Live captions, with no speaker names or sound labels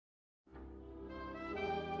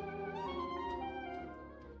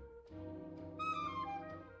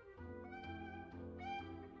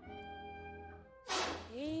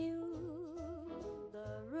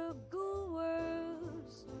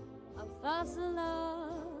'cause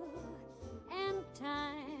love and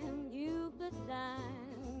time you could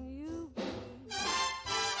dime, you be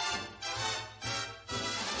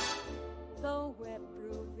the wet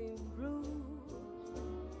proving brew,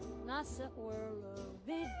 not a whirl of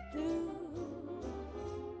it do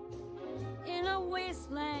in a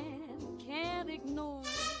wasteland can't ignore.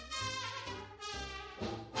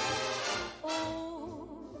 Oh,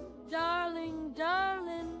 darling,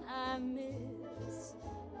 darling, I miss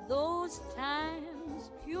those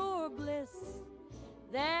times, pure bliss,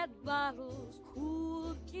 that bottle's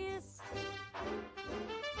cool kiss.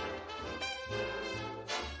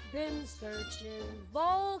 Been searching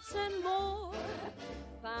vaults and more,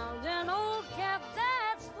 found an old cap,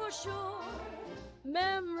 that's for sure.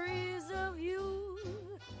 Memories of you,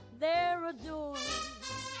 they're adored.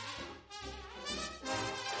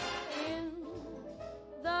 In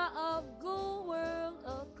the upgo world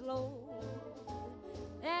aglow,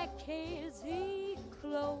 that hazy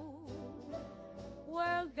glow,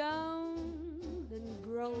 we're gone and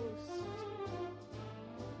gross.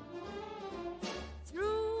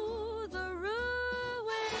 Through the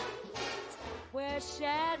ruins where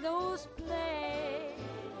shadows play,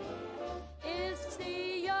 is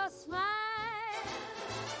see your smile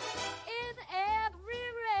in every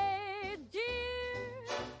ray, dear.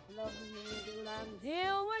 Love me till I'm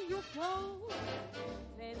here when you close,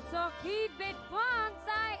 then so keep it once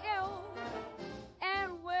I owe,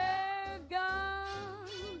 and we're gone,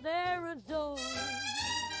 they're adored.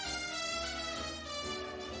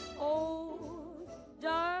 Oh,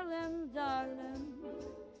 darling, darling,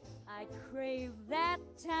 I crave that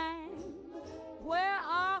time where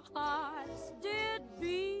our hearts did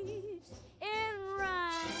beat in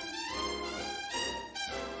rhyme.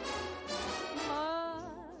 A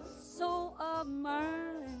soul of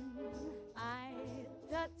Merlin I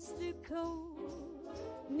touched to cool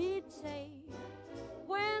me take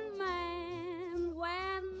when mine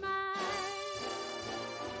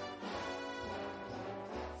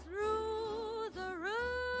through the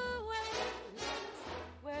ruins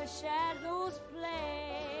where shadows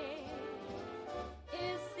play,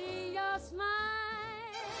 is see your smile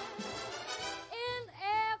in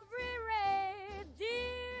every ray,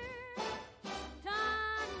 dear.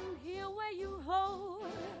 Down here where you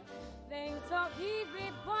hold things so keep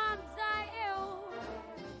it once I owe,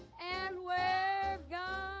 and we're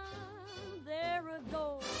gone, they're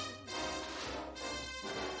adored.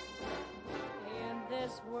 In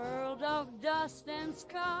this world of dust and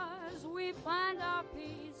scars, we find our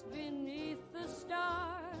peace beneath the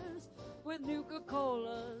stars, with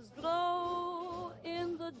Nuka-Cola's glow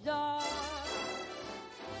in the dark.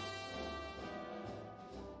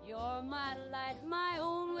 You're my light, my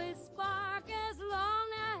only spark. As long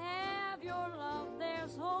as I have your love,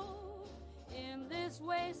 there's hope in this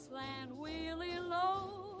wasteland weally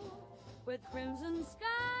low, with crimson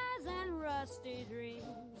skies and rusty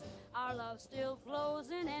dreams. Our love still flows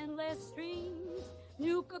in endless streams.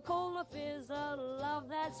 Nuka-Cola fizz, a love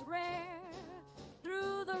that's rare.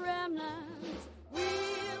 Through the remnants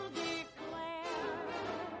we'll declare.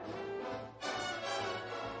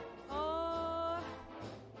 Oh,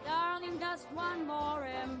 darling, just one more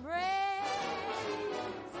embrace.